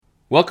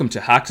Welcome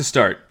to Hack to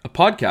Start, a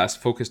podcast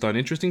focused on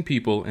interesting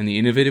people and the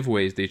innovative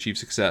ways they achieve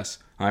success.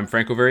 I'm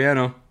Franco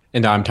Veriano.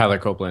 And I'm Tyler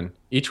Copeland.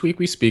 Each week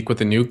we speak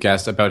with a new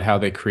guest about how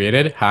they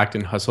created, hacked,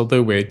 and hustled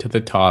their way to the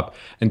top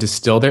and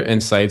distill their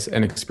insights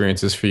and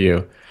experiences for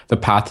you. The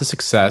path to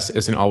success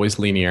isn't always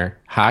linear.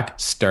 Hack,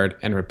 start,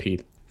 and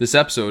repeat. This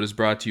episode is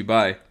brought to you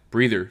by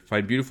Breather.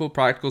 Find beautiful,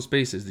 practical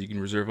spaces that you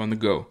can reserve on the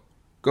go.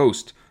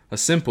 Ghost, a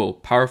simple,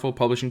 powerful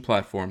publishing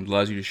platform that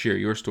allows you to share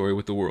your story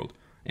with the world.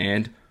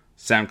 And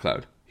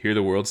SoundCloud. Hear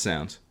the world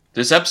sounds.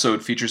 This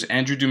episode features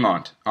Andrew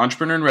Dumont,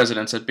 entrepreneur in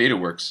residence at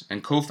BetaWorks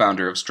and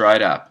co-founder of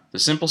Stride App, the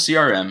simple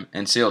CRM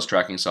and sales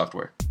tracking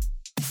software.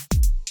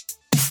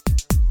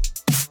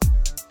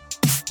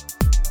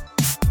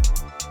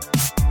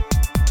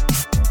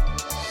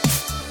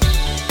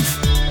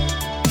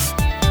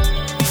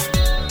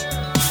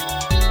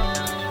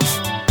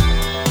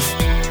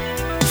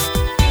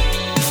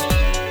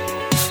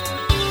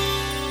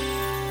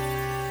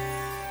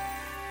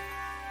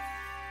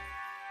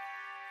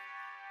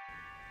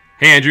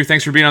 Hey Andrew,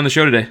 thanks for being on the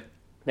show today.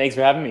 Thanks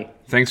for having me.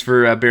 Thanks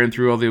for bearing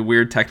through all the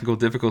weird technical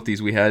difficulties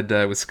we had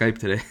with Skype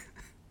today.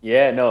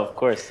 Yeah, no, of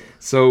course.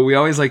 So we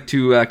always like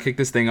to kick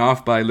this thing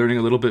off by learning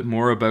a little bit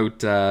more about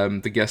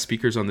the guest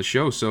speakers on the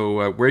show.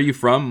 So where are you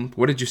from?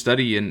 What did you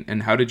study?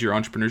 And how did your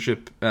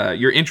entrepreneurship,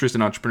 your interest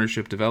in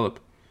entrepreneurship develop?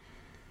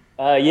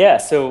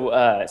 So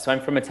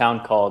I'm from a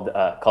town called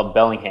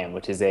Bellingham,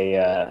 which is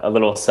a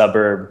little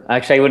suburb.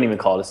 Actually, I wouldn't even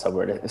call it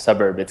a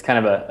suburb. It's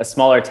kind of a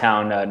smaller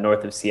town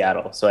north of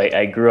Seattle. So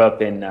I grew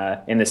up in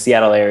the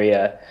Seattle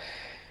area,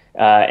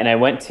 and I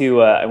went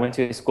to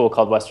a school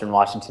called Western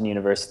Washington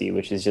University,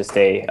 which is just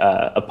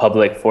a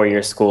public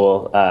 4-year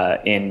school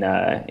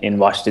in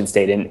Washington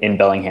State in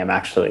Bellingham,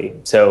 actually.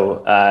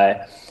 So.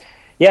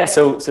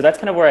 So that's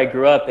kind of where I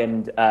grew up,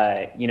 and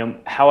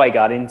how I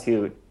got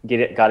into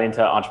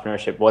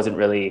entrepreneurship wasn't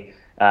really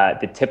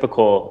the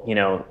typical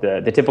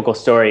the typical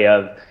story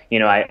of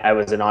I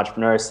was an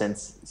entrepreneur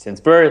since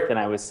birth, and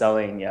I was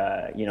selling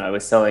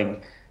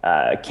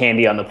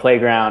candy on the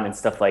playground and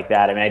stuff like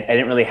that. I mean, I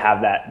didn't really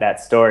have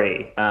that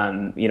story.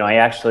 I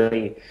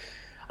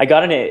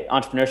got into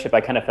entrepreneurship.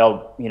 I kind of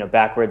fell,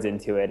 backwards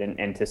into it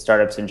and to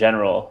startups in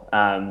general.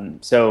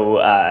 When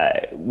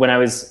I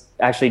was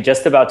actually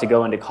just about to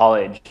go into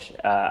college,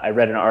 I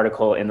read an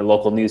article in the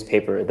local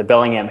newspaper, the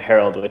Bellingham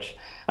Herald, which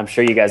I'm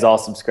sure you guys all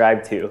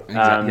subscribe to.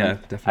 Yeah,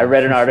 definitely. I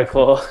read an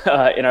article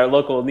in our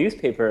local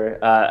newspaper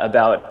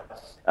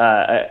about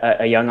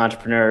a young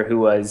entrepreneur who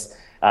was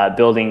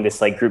building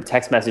this group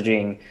text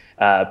messaging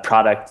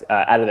product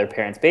out of their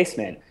parents'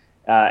 basement.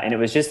 And it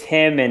was just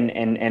him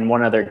and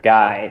one other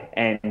guy.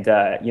 And,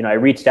 I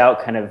reached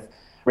out kind of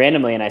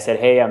randomly and I said,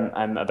 hey,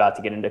 I'm about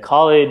to get into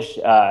college.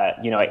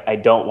 I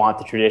don't want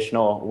the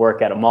traditional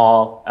work at a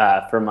mall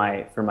for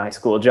my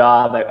school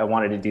job. I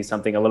wanted to do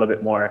something a little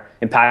bit more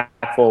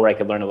impactful where I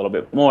could learn a little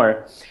bit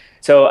more.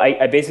 So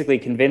I basically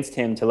convinced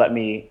him to let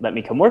me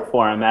come work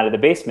for him out of the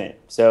basement.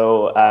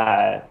 So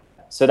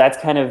that's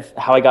kind of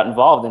how I got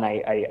involved. And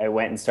I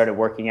went and started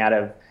working out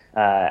of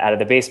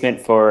the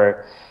basement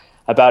for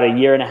about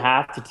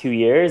 1.5 to 2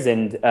 years,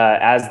 and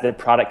as the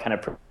product kind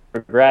of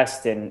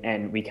progressed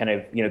and we kind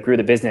of grew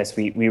the business,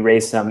 we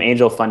raised some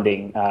angel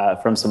funding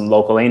from some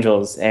local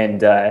angels,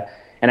 and I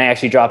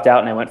actually dropped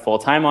out and I went full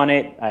time on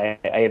it. I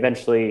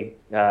eventually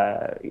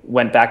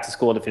went back to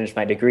school to finish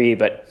my degree,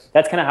 but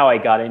that's kind of how I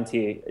got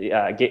into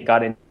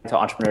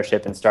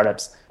entrepreneurship and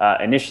startups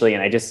initially,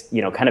 and I just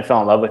kind of fell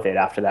in love with it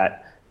after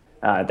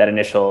that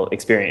initial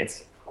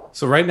experience.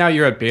 So right now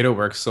you're at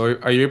BetaWorks. So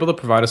are you able to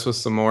provide us with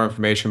some more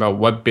information about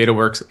what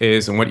BetaWorks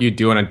is and what you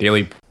do on a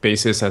daily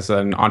basis as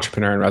an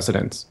entrepreneur in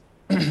residence?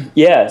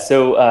 Yeah,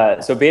 so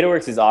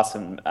BetaWorks is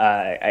awesome.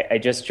 I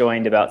just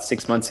joined about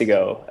 6 months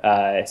ago.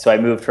 So I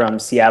moved from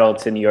Seattle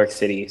to New York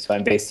City. So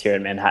I'm based here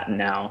in Manhattan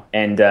now.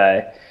 And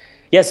so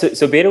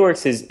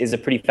BetaWorks is a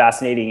pretty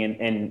fascinating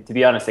and to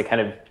be honest, a kind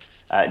of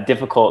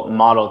difficult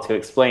model to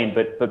explain.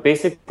 But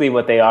basically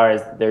what they are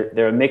is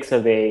they're a mix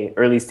of a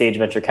early stage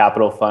venture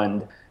capital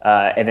fund.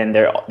 And then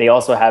they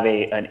also have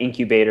an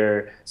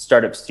incubator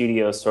startup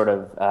studio sort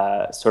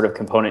of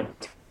component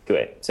to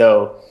it.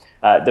 So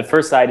the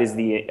first side is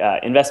the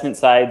investment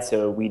side.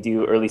 So we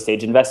do early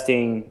stage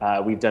investing.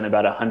 We've done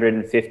about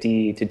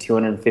 150 to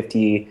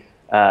 250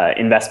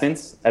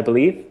 investments, I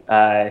believe.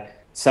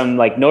 Some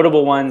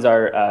notable ones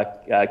are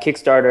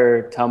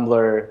Kickstarter,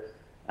 Tumblr.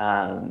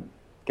 I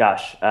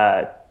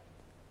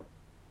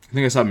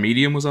think I saw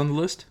Medium was on the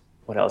list.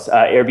 What else?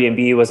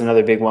 Airbnb was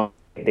another big one.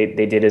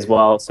 They did as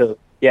well. So.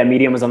 Yeah,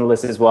 Medium was on the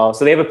list as well.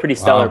 So they have a pretty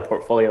stellar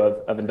portfolio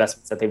of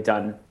investments that they've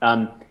done.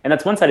 And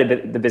that's one side of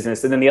the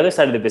business. And then the other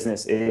side of the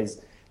business is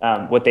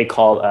what they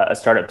call a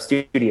startup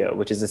studio,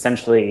 which is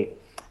essentially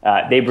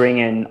they bring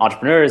in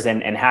entrepreneurs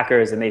and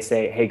hackers and they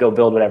say, hey, go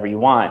build whatever you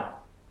want.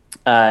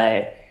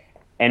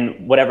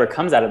 And whatever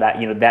comes out of that,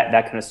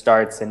 that kind of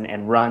starts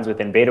and runs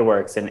within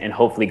BetaWorks and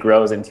hopefully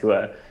grows into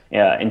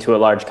a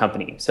large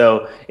company.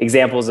 So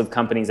examples of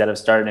companies that have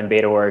started in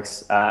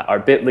BetaWorks are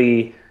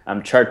Bitly,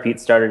 Chartbeat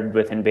started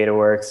within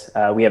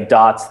BetaWorks. We have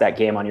Dots, that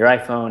game on your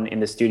iPhone, in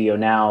the studio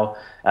now.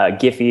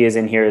 Giphy is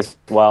in here as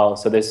well.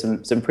 So there's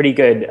some pretty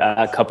good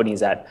companies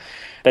that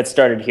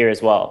started here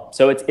as well.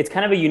 So it's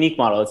kind of a unique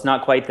model. It's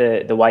not quite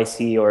the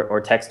YC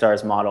or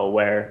Techstars model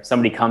where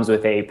somebody comes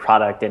with a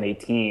product and a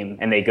team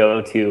and they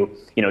go to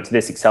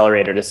this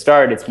accelerator to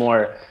start. It's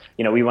more,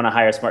 we want to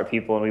hire smart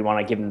people and we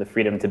want to give them the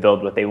freedom to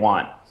build what they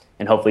want.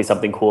 And hopefully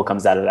something cool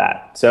comes out of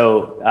that.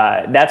 So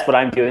that's what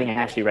I'm doing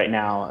actually right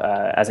now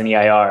as an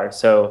EIR.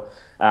 So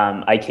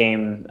I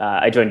joined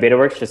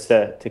BetaWorks just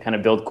to kind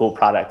of build cool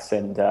products,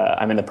 and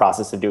I'm in the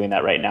process of doing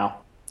that right now.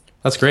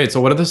 That's great. So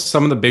what are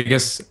some of the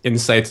biggest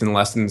insights and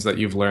lessons that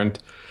you've learned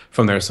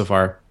from there so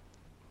far?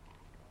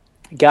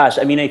 Gosh,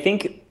 I mean, I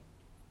think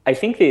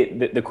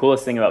the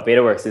coolest thing about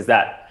BetaWorks is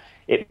that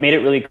it made it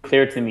really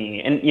clear to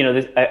me, and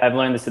I've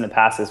learned this in the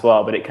past as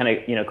well, but it kind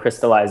of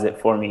crystallized it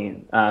for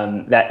me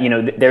that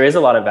there is a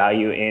lot of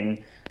value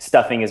in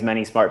stuffing as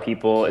many smart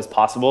people as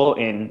possible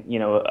in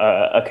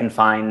a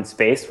confined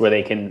space where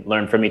they can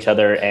learn from each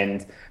other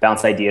and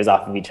bounce ideas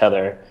off of each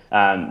other.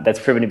 That's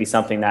proven to be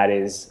something that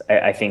is,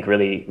 I think,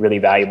 really, really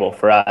valuable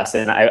for us,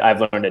 and I've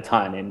learned a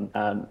ton.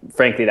 And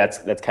frankly, that's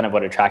kind of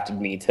what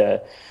attracted me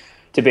to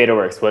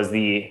BetaWorks, was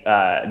the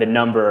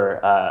number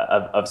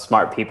of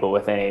smart people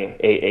within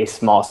a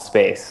small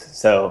space.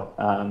 So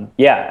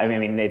I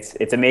mean,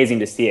 it's amazing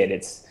to see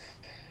it.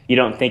 You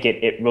don't think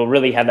it will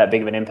really have that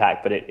big of an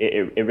impact, but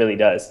it really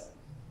does.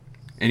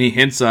 Any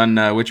hints on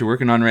what you're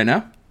working on right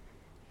now?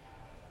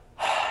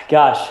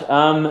 Gosh,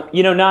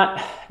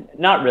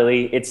 not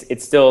really.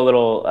 It's still a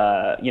little.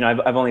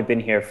 I've only been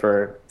here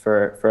for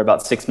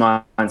about 6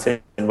 months,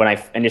 and when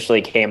I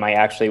initially came, I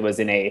actually was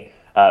in a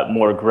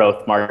more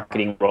growth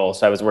marketing role.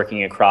 So I was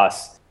working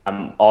across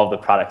all of the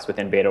products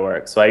within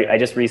BetaWorks. So I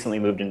just recently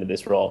moved into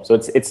this role. So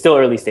it's still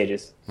early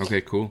stages.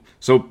 Okay, cool.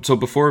 So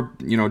before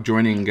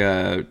joining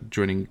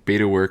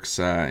BetaWorks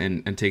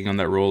and taking on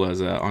that role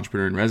as an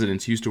entrepreneur in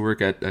residence, you used to work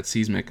at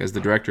Seesmic as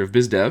the director of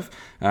BizDev.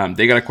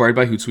 They got acquired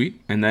by Hootsuite,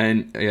 and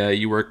then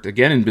you worked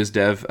again in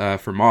BizDev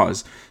for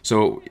Moz.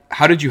 So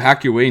how did you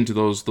hack your way into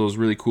those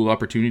really cool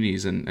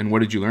opportunities, and what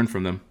did you learn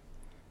from them?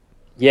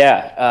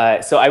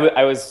 Yeah, so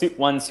I was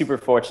one, super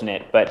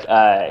fortunate, but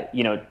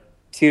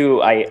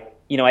two, I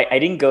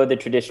didn't go the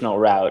traditional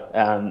route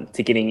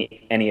to getting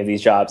any of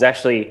these jobs.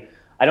 Actually,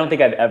 I don't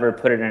think I've ever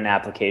put in an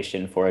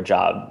application for a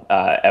job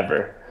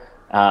ever.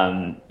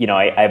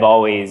 I've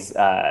always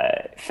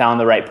found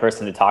the right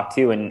person to talk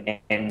to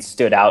and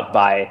stood out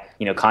by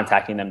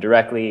contacting them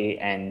directly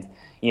and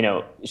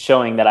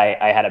showing that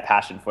I had a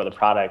passion for the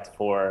product,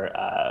 for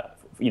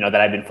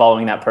that I've been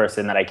following that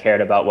person, that I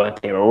cared about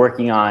what they were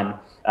working on.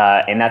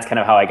 And that's kind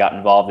of how I got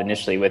involved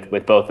initially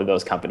with both of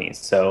those companies.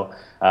 So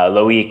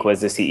Loic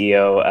was the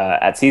CEO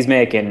at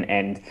Seesmic,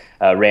 and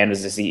Rand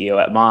was the CEO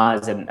at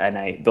Moz, and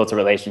I built a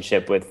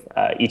relationship with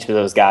each of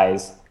those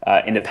guys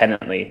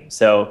independently.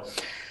 So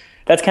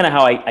that's kind of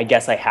how I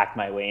guess I hacked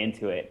my way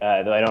into it,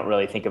 though I don't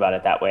really think about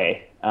it that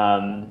way.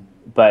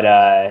 But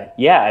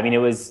I mean,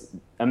 it was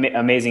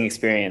amazing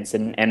experience,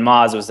 and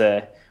Moz was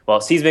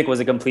Seesmic was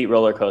a complete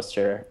roller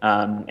coaster,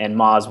 and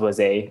Moz was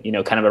a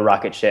kind of a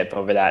rocket ship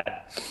over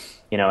that.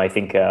 I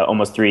think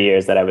almost 3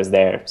 years that I was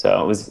there.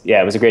 So it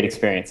was a great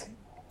experience.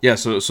 Yeah,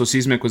 so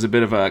Seesmic was a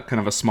bit of a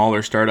kind of a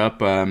smaller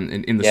startup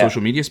in the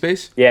social media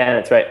space? Yeah,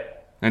 that's right.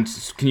 And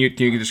can you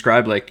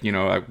describe,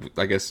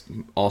 I guess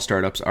all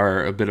startups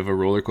are a bit of a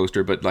roller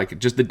coaster, but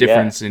just the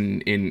difference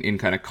in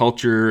kind of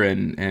culture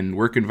and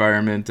work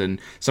environment and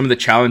some of the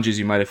challenges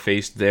you might have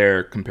faced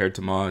there compared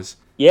to Moz?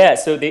 Yeah,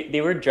 so they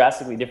were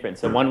drastically different.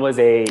 So one was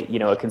a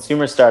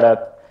consumer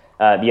startup.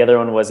 The other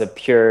one was a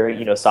pure,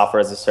 software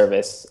as a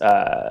service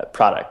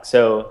product.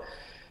 So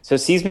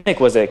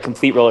Seesmic was a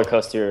complete roller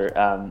coaster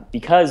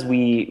because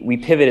we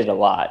pivoted a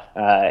lot.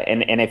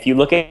 And if you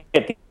look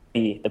at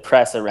the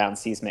press around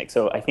Seesmic,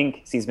 so I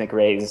think Seesmic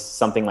raised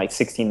something like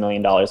 $16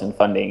 million in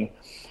funding.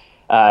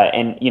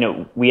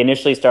 And we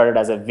initially started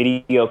as a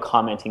video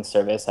commenting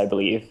service, I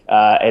believe,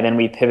 and then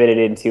we pivoted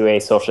into a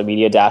social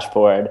media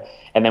dashboard,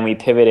 and then we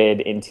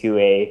pivoted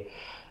into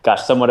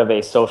somewhat of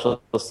a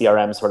social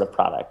CRM sort of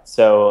product.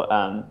 So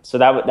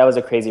that was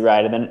a crazy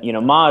ride. And then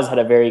Moz had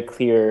a very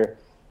clear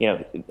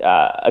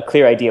a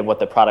clear idea of what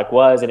the product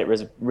was, and it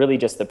was really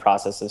just the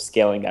process of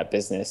scaling that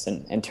business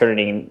and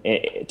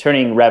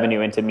turning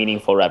revenue into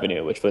meaningful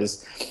revenue, which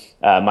was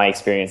my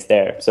experience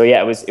there. So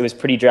yeah, it was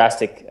pretty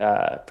drastic.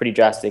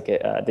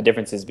 The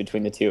differences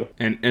between the two.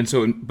 And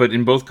so, but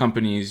in both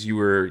companies, you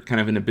were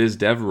kind of in a biz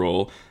dev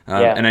role,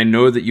 and I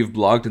know that you've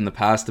blogged in the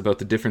past about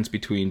the difference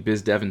between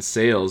biz dev and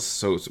sales.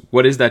 So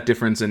what is that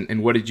difference,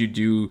 and what did you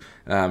do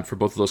for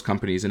both of those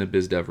companies in a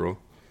biz dev role?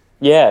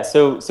 Yeah,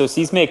 so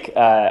Seesmic,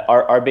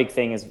 our big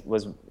thing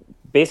was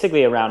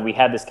basically around, we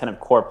had this kind of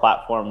core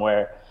platform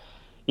where,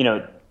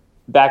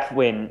 back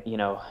when,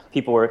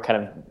 people were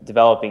kind of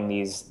developing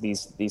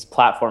these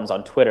platforms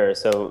on Twitter.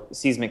 So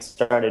Seesmic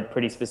started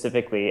pretty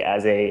specifically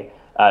as a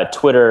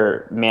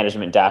Twitter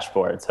management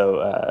dashboard.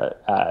 So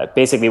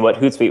basically what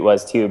Hootsuite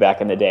was too back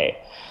in the day.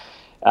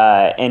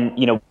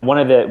 And one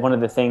of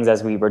the things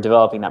as we were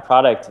developing that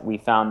product, we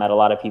found that a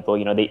lot of people,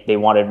 they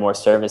wanted more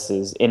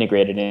services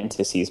integrated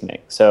into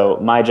Seismic. So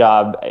my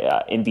job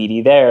in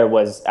BD there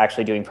was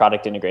actually doing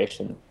product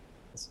integration.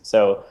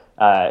 So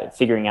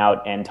figuring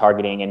out and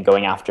targeting and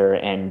going after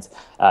and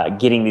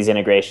getting these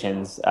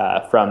integrations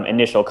from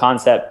initial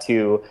concept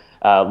to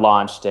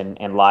launched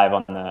and live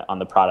on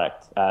the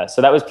product.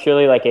 So that was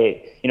purely like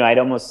I'd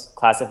almost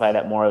classify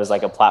that more as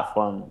like a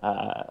platform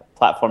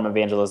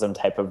evangelism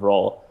type of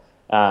role.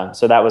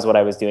 So that was what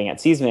I was doing at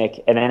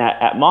Seismic, and then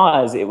at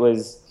Moz, it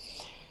was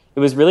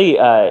really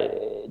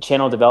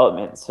channel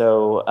development.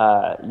 So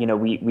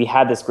we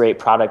had this great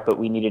product, but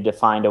we needed to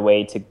find a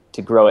way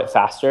to grow it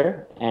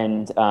faster.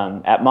 And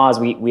at Moz,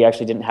 we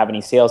actually didn't have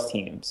any sales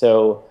team,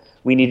 so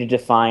we needed to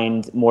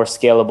find more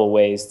scalable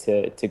ways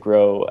to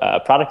grow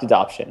product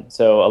adoption.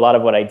 So a lot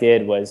of what I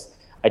did was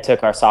I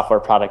took our software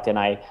product and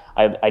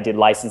I did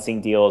licensing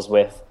deals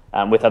with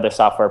other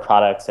software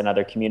products and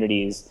other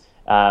communities.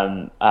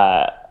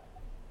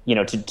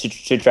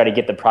 To try to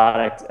get the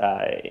product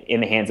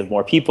in the hands of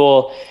more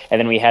people. And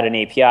then we had an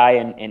API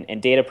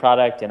and data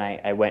product, and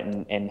I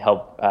went and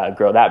helped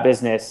grow that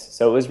business.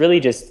 So it was really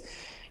just,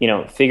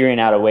 figuring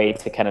out a way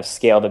to kind of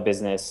scale the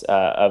business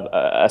of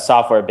a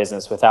software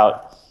business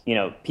without,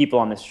 people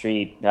on the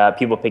street,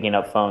 people picking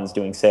up phones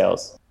doing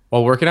sales.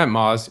 While working at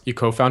Moz, you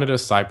co-founded a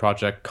side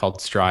project called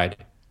Stride.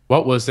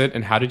 What was it,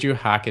 and how did you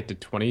hack it to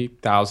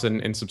 20,000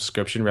 in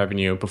subscription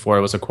revenue before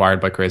it was acquired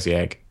by Crazy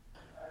Egg?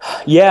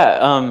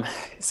 Yeah,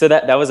 so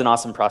that was an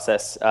awesome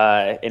process,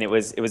 and it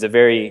was a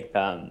very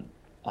a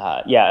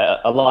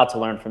lot to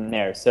learn from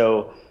there.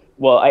 So,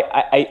 well,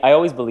 I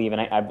always believe,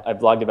 and I've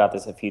blogged about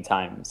this a few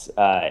times.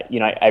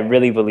 I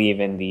really believe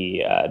in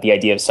the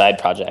idea of side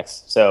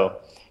projects. So,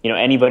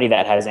 anybody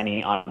that has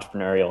any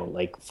entrepreneurial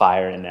like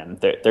fire in them,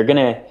 they're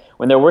gonna,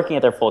 when they're working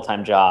at their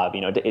full-time job,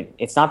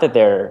 it's not that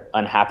they're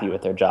unhappy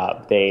with their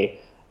job.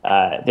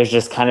 There's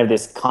just kind of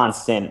this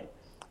constant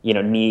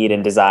need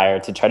and desire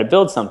to try to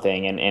build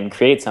something and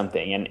create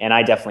something. And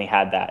I definitely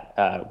had that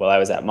while I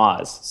was at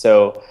Moz.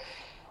 So,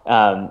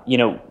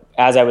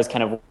 as I was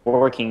kind of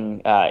working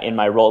in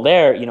my role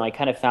there, I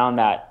kind of found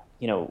that,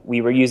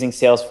 we were using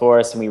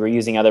Salesforce and we were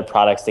using other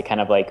products to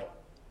kind of like,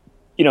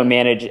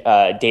 manage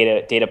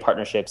data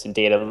partnerships and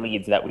data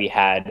leads that we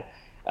had.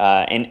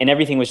 And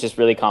everything was just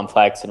really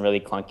complex and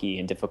really clunky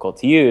and difficult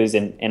to use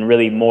and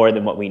really more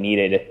than what we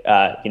needed,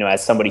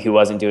 as somebody who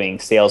wasn't doing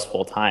sales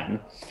full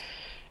time.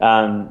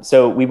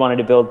 So we wanted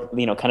to build,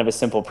 kind of a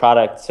simple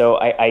product. So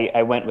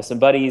I went with some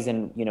buddies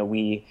and,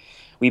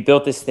 we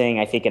built this thing,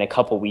 I think, in a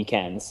couple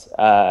weekends,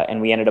 and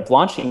we ended up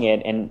launching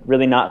it and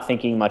really not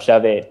thinking much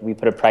of it. We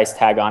put a price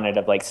tag on it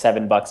of like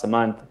 $7 a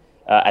month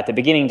at the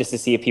beginning just to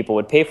see if people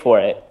would pay for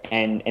it,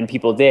 and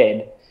people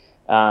did.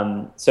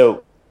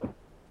 So,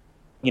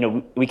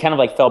 we kind of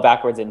like fell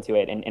backwards into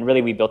it, and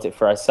really we built it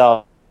for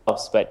ourselves,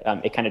 but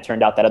it kind of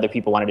turned out that other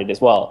people wanted it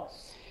as well.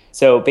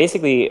 So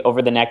basically,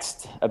 over the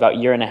next about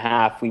year and a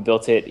half, we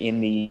built it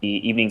in the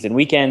evenings and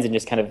weekends and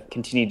just kind of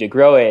continued to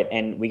grow it.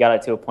 And we got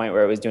it to a point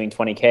where it was doing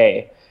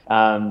 20K.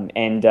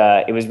 And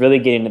it was really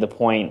getting to the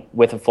point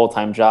with a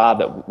full-time job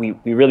that we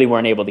really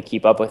weren't able to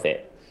keep up with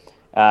it.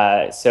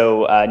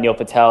 So Neil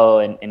Patel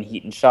and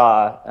Heaton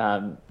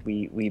Shaw,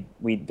 we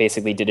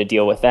basically did a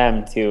deal with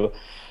them to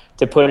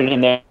put it in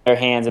their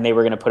hands, and they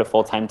were going to put a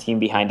full-time team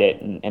behind it,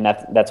 and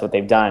that's what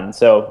they've done.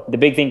 So the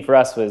big thing for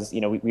us was,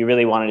 we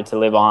really wanted it to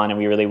live on, and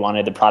we really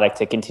wanted the product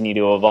to continue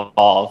to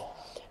evolve,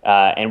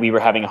 and we were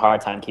having a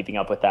hard time keeping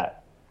up with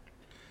that.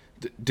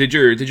 Did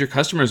your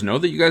customers know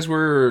that you guys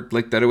were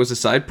like that? It was a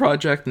side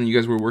project, and you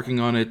guys were working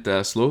on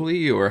it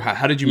slowly, or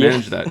how did you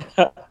manage that?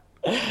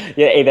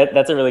 Yeah, hey,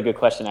 that's a really good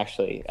question,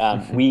 actually.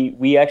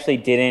 We actually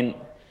didn't.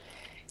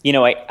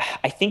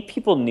 I think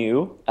people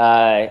knew,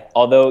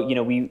 although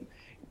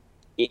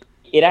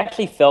it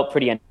actually felt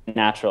pretty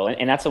unnatural.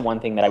 And that's the one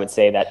thing that I would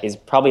say that is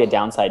probably a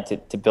downside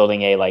to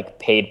building a like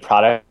paid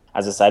product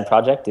as a side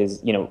project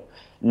is,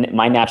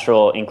 my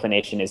natural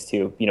inclination is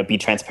to, be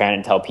transparent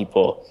and tell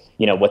people,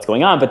 what's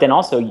going on. But then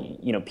also,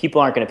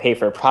 people aren't going to pay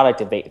for a product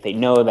if they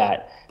know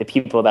that the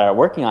people that are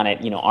working on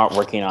it, aren't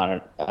working on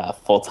it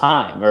full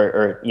time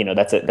or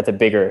that's a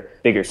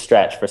bigger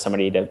stretch for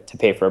somebody to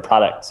pay for a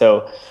product.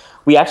 So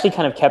we actually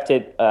kind of kept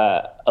it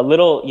a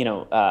little,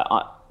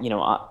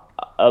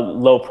 a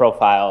low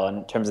profile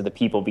in terms of the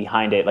people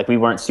behind it. Like we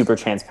weren't super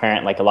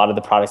transparent like a lot of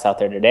the products out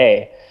there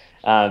today.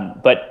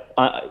 But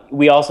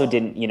we also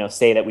didn't,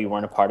 say that we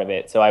weren't a part of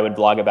it. So I would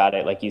blog about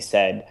it, like you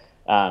said,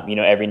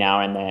 every now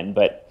and then.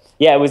 But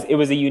yeah, it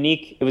was a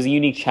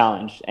unique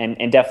challenge.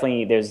 And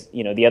definitely there's,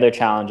 the other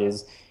challenge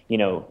is,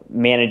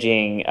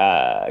 managing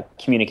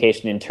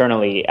communication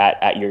internally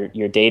at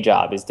your day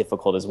job is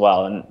difficult as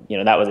well. And,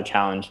 that was a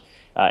challenge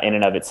in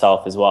and of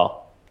itself as well.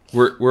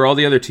 Were all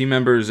the other team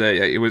members?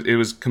 It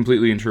was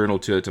completely internal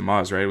to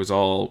Moz, right? It was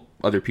all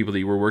other people that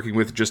you were working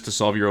with just to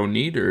solve your own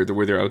need, or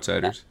were there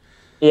outsiders?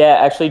 Yeah,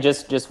 actually,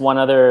 just one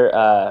other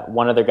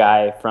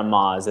guy from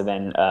Moz, and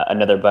then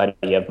another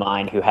buddy of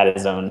mine who had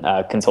his own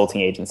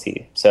consulting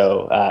agency.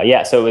 So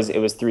yeah, so it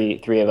was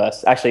three of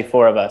us, actually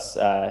four of us.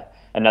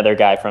 Another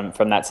guy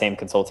from that same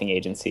consulting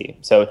agency.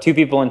 So two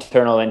people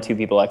internal and two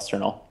people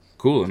external.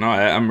 Cool. No,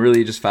 I'm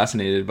really just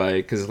fascinated by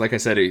because, like I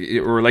said,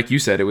 or like you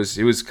said, it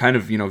was kind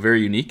of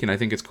very unique, and I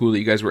think it's cool that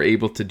you guys were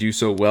able to do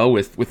so well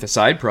with a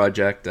side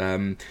project,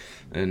 and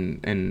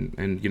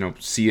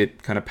see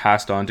it kind of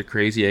passed on to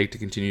Crazy Egg to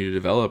continue to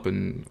develop,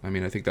 and I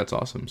mean I think that's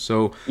awesome.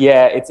 So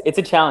Yeah, it's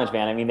a challenge,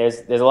 man. I mean,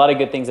 there's a lot of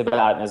good things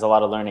about it, and there's a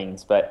lot of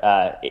learnings, but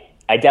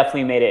I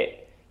definitely made it.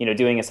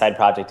 Doing a side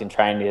project and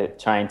trying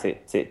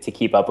to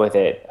keep up with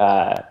it.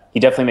 You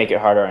definitely make it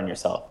harder on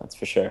yourself. That's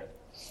for sure.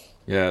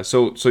 yeah,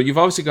 so you've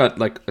obviously got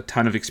like a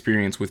ton of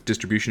experience with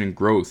distribution and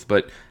growth,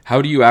 but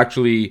how do you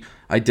actually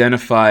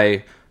identify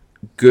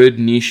good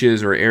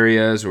niches or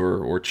areas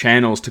or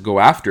channels to go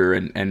after,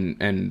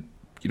 and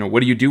what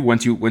do you do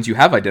once you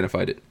have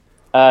identified it?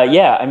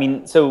 Yeah, I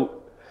mean, so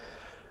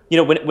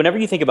whenever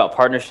you think about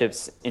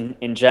partnerships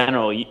in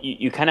general,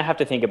 you kind of have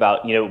to think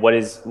about what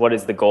is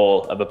the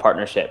goal of a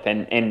partnership,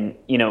 and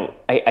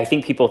I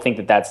think people think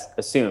that that's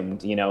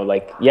assumed,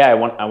 like, yeah, I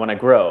want to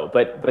grow,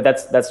 but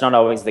that's not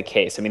always the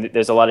case. I mean,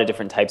 there's a lot of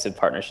different types of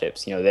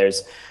partnerships.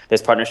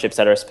 There's partnerships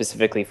that are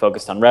specifically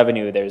focused on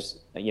revenue. There's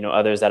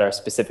others that are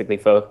specifically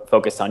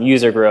focused on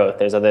user growth.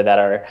 There's other that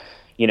are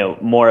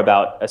more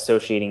about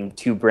associating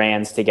two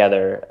brands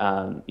together.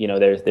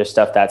 There's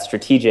stuff that's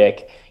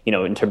strategic,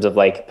 in terms of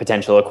like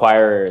potential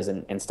acquirers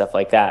and stuff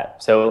like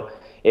that. So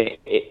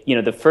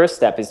the first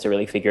step is to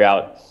really figure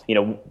out,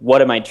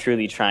 what am I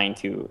truly trying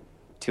to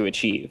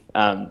achieve?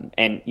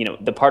 And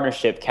the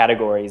partnership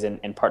categories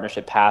and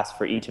partnership paths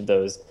for each of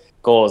those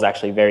goals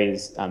actually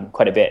varies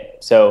quite a bit.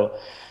 So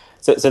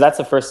that's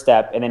the first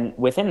step. And then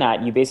within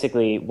that, you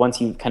basically, once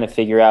you kind of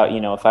figure out,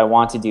 if I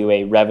want to do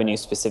a revenue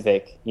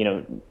specific,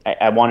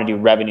 I want to do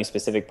revenue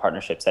specific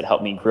partnerships that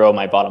help me grow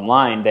my bottom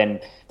line,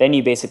 then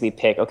you basically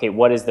pick, okay,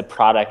 what is the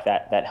product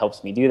that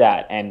helps me do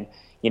that? And,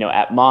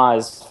 at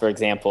Moz, for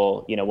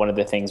example, one of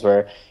the things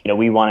where,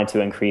 we wanted to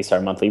increase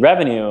our monthly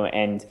revenue,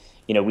 and,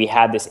 we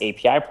had this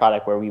API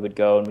product where we would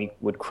go and we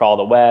would crawl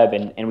the web,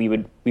 and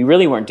we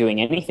really weren't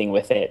doing anything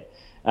with it.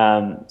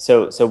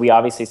 So we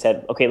obviously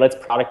said, okay, let's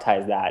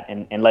productize that,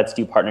 and let's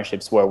do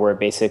partnerships where we're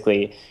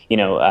basically,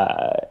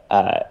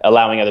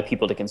 allowing other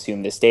people to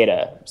consume this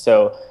data.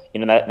 So,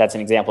 that's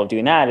an example of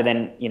doing that. And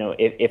then,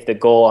 if the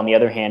goal on the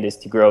other hand is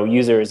to grow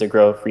users or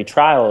grow free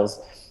trials,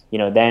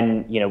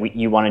 then,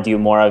 you want to do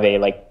more of a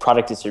like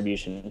product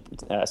distribution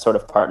sort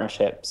of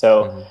partnership.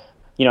 So,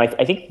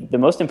 I think the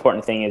most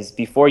important thing is,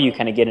 before you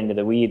kind of get into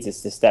the weeds,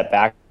 is to step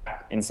back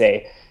and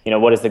say,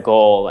 what is the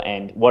goal,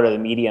 and what are the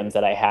mediums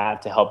that I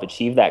have to help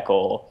achieve that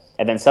goal?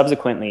 And then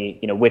subsequently,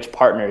 which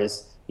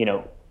partners,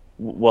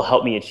 will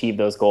help me achieve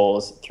those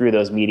goals through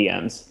those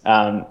mediums.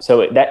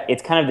 So that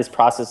it's kind of this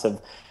process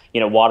of,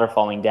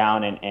 waterfalling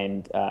down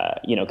and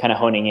kind of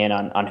honing in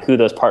on who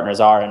those partners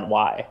are and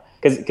why.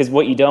 Because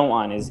what you don't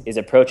want is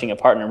approaching a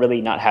partner really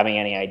not having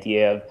any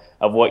idea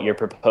of what you're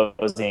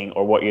proposing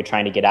or what you're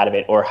trying to get out of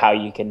it, or how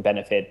you can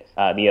benefit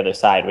the other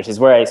side, which is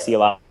where I see a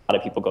lot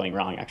of people going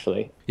wrong,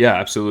 actually. Yeah,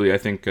 absolutely.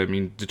 I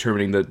mean,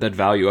 determining that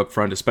value up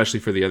front, especially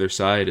for the other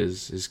side,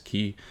 is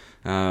key.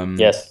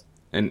 Yes.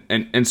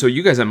 And so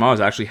you guys at Moz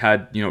actually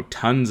had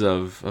tons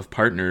of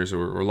partners,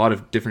 or a lot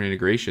of different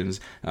integrations,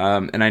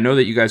 and I know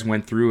that you guys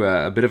went through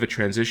a bit of a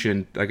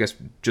transition, I guess,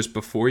 just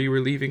before you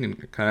were leaving,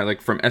 and kind of like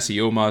from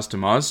SEO Moz to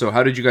Moz. So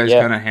how did you guys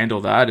kind of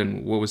handle that,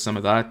 and what was some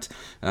of that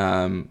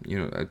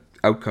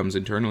outcomes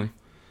internally?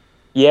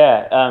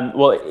 Yeah,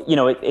 well,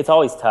 it's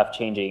always tough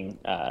changing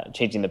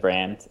the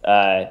brand,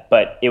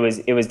 but it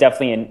was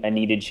definitely a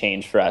needed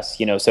change for us.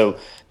 So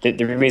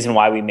the reason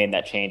why we made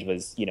that change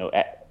was,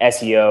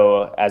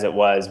 SEO as it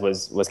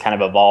was kind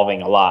of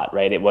evolving a lot,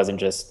 right? It wasn't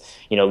just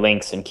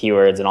links and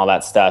keywords and all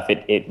that stuff.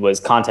 It was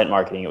content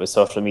marketing, it was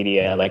social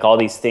media, like all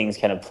these things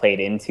kind of played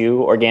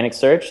into organic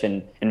search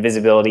and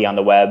visibility on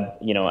the web,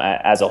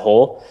 as a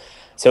whole.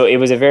 So it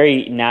was a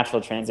very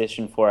natural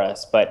transition for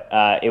us, but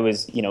it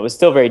was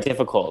still very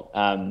difficult.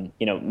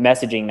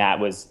 Messaging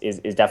that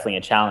is definitely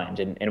a challenge,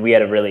 and we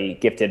had a really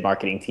gifted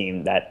marketing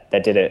team that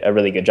did a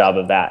really good job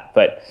of that.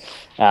 But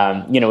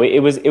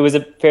it was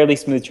a fairly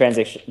smooth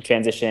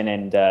transition,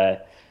 and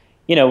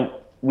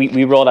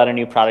we rolled out a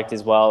new product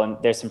as well, and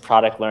there's some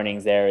product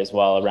learnings there as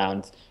well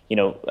around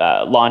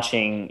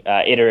launching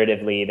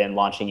iteratively, then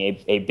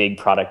launching a big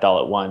product all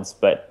at once.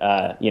 But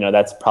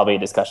that's probably a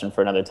discussion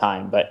for another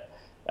time. But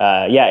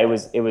yeah, it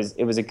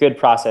was a good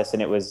process,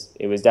 and it was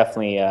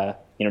definitely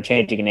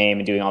changing a name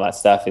and doing all that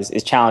stuff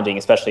is challenging,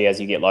 especially as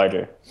you get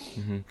larger.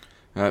 Mm-hmm.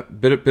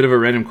 Bit of a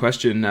random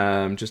question,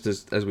 just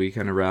as we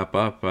kind of wrap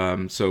up.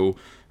 So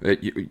where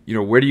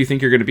do you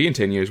think you're going to be in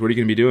 10 years? What are you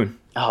going to be doing?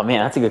 Oh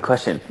man, that's a good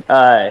question.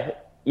 I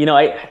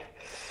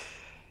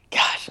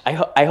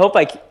hope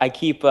I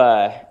keep.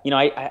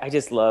 I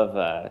just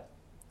love.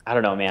 I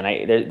don't know, man.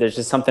 There's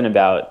just something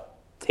about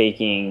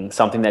taking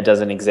something that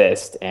doesn't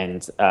exist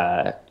and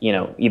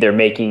either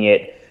making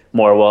it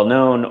more well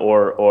known,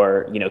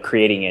 or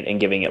creating it and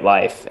giving it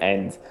life.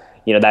 And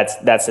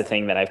that's the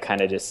thing that I've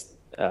kind of just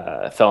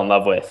fell in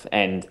love with.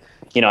 And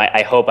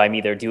I hope I'm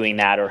either doing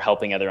that or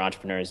helping other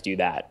entrepreneurs do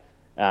that.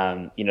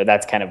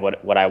 That's kind of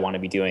what I want to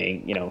be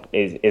doing,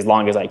 as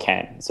long as I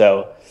can.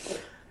 So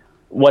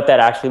what that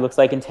actually looks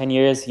like in 10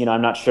 years,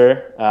 I'm not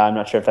sure. I'm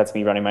not sure if that's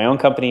me running my own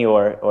company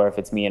or if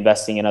it's me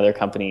investing in other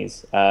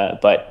companies.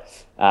 But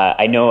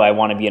I know I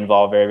want to be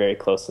involved very, very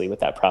closely with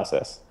that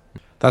process.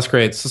 That's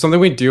great. So something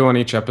we do on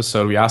each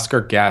episode, we ask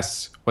our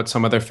guests what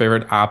some of their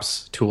favorite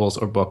apps, tools,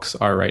 or books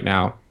are right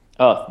now.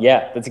 Oh,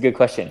 yeah, that's a good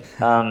question.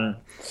 So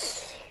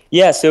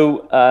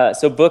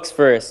books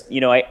first.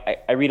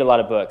 I read a lot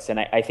of books, and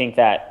I think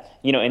that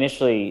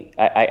initially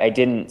I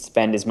didn't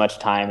spend as much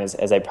time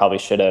as I probably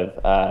should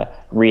have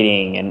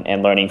reading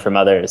and learning from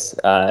others.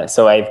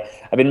 So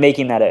I've been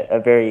making that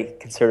a very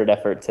concerted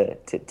effort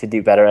to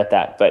do better at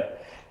that.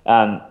 But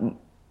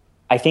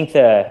I think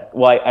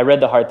I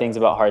read The Hard Things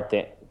About Hard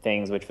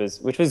Things, which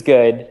was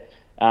good.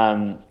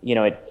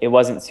 It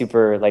wasn't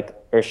super like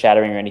earth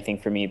shattering or anything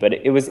for me, but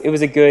it was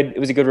a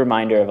good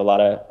reminder of a lot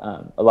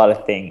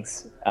of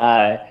things.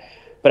 But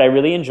I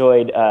really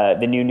enjoyed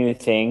The New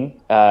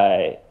Thing,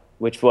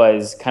 which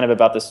was kind of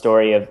about the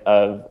story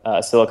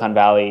of Silicon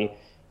Valley,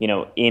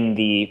 in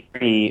the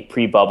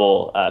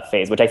pre-bubble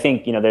phase, which I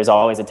think there's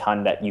always a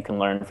ton that you can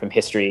learn from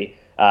history,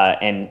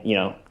 and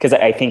because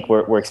I think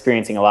we're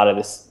experiencing a lot of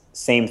this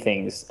same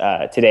things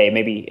today,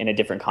 maybe in a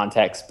different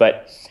context,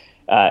 but.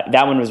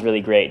 That one was really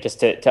great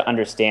just to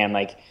understand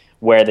like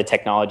where the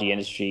technology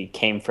industry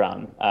came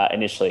from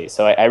initially.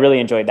 So I really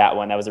enjoyed that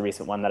one. That was a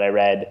recent one that I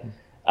read.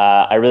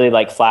 I really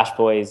like Flash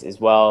Boys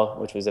as well,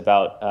 which was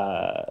about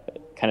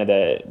kind of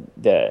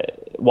the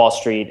Wall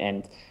Street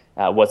and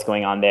what's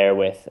going on there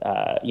with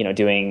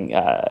doing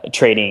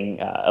trading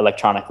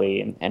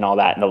electronically and all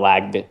that, and the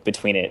lag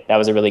between it. That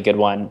was a really good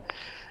one.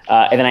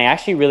 And then I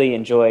actually really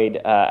enjoyed.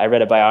 I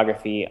read a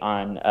biography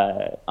on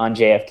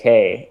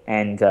JFK,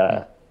 and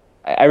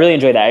I really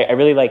enjoyed that. I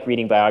really like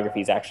reading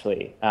biographies,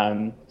 actually,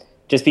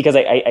 just because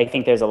I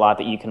think there's a lot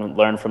that you can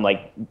learn from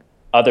like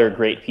other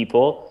great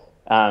people,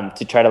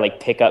 to try to like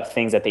pick up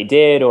things that they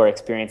did or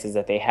experiences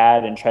that they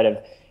had, and try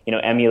to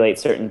emulate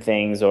certain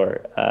things,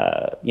 or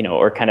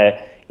kind of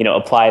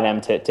apply them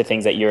to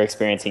things that you're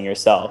experiencing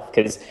yourself.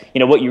 Because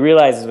what you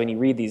realize is when you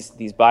read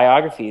these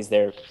biographies,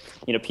 they're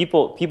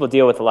people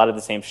deal with a lot of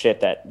the same shit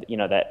that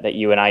that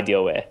you and I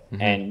deal with,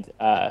 mm-hmm. and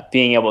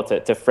being able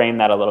to frame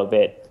that a little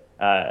bit.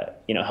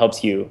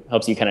 Helps you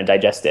kind of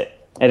digest it.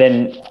 And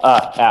then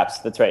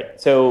apps, that's right.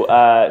 So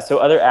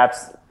other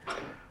apps,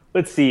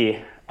 let's see.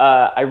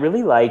 I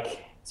really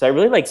like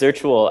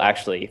Zirtual,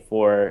 actually,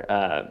 for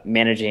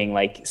managing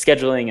like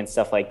scheduling and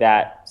stuff like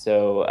that.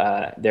 So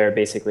they're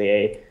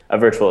basically a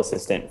virtual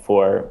assistant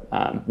for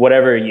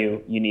whatever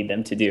you need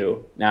them to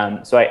do.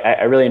 So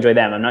I really enjoy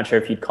them. I'm not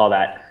sure if you'd call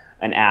that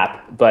an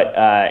app,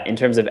 but in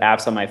terms of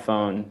apps on my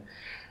phone,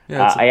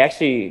 I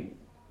actually.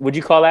 Would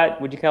you call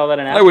that an app? I'd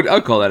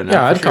call that an app.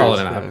 Yeah, I'd call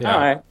it an app. Yeah. All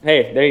right.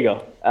 Hey, there you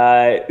go.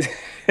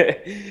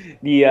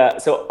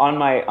 So on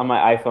my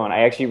iPhone,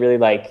 I actually really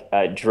like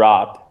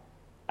Drop,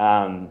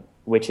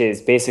 which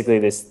is basically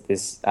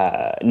this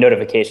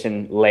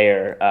notification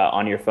layer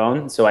on your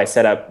phone. So I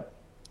set up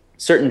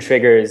certain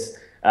triggers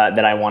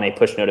that I want a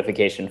push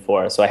notification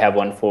for. So I have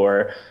one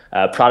for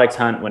Product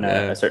Hunt when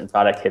a certain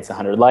product hits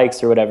 100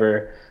 likes or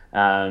whatever.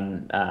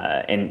 And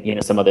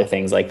some other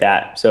things like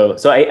that. So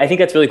I think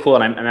that's really cool,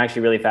 and I'm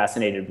actually really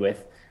fascinated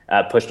with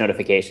push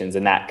notifications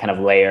and that kind of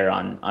layer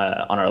on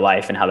our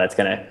life, and how that's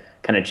gonna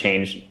kind of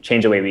change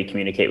the way we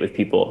communicate with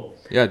people.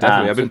 Yeah,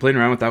 definitely. I've been playing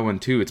around with that one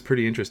too. It's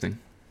pretty interesting.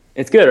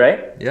 It's good,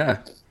 right?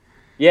 Yeah.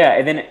 Yeah,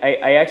 and then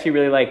I actually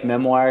really like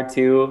Memoir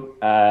too,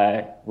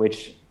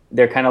 which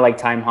they're kind of like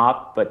Time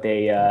Hop, but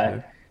they.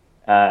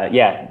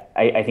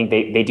 I think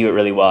they do it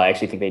really well. I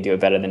actually think they do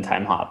it better than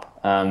Time Hop.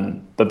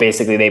 But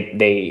basically,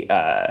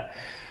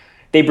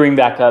 they bring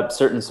back up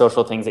certain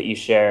social things that you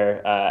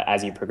share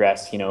as you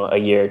progress. A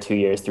year, 2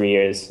 years, 3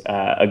 years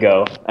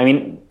ago. I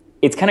mean,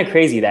 it's kind of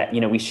crazy that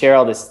we share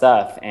all this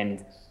stuff,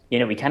 and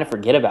we kind of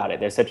forget about it.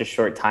 There's such a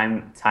short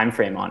time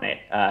frame on it.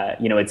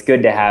 It's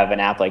good to have an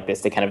app like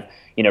this to kind of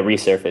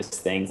resurface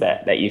things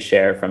that you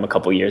share from a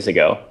couple years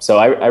ago. So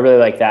I really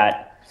like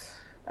that.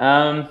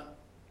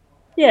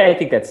 Yeah, I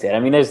think that's it. I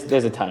mean, there's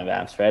a ton of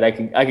apps, right?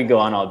 I could go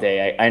on all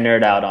day. I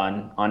nerd out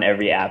on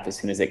every app as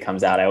soon as it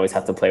comes out. I always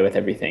have to play with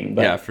everything.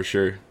 But yeah, for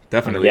sure.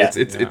 Definitely.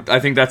 Yeah. I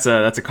think that's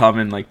a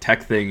common like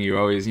tech thing. You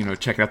always,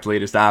 check out the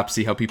latest apps,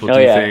 see how people do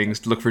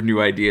things, look for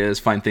new ideas,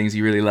 find things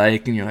you really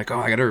like, and you're like, oh,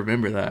 I got to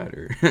remember that.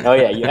 Or oh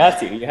yeah, you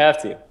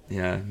have to.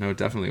 Yeah, no,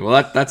 definitely.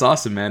 Well, that's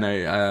awesome,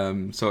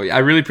 man. So I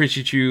really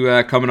appreciate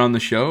you coming on the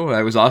show.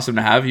 It was awesome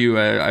to have you.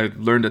 I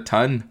learned a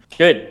ton.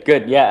 Good.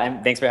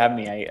 Yeah, thanks for having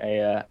me.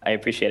 I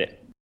appreciate it.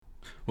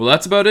 Well,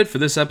 that's about it for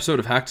this episode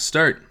of Hack to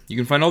Start. You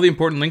can find all the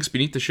important links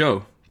beneath the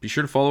show. Be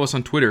sure to follow us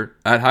on Twitter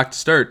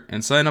 @HackToStart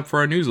and sign up for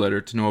our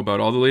newsletter to know about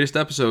all the latest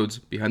episodes,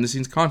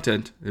 behind-the-scenes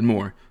content, and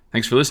more.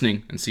 Thanks for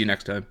listening, and see you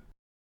next time.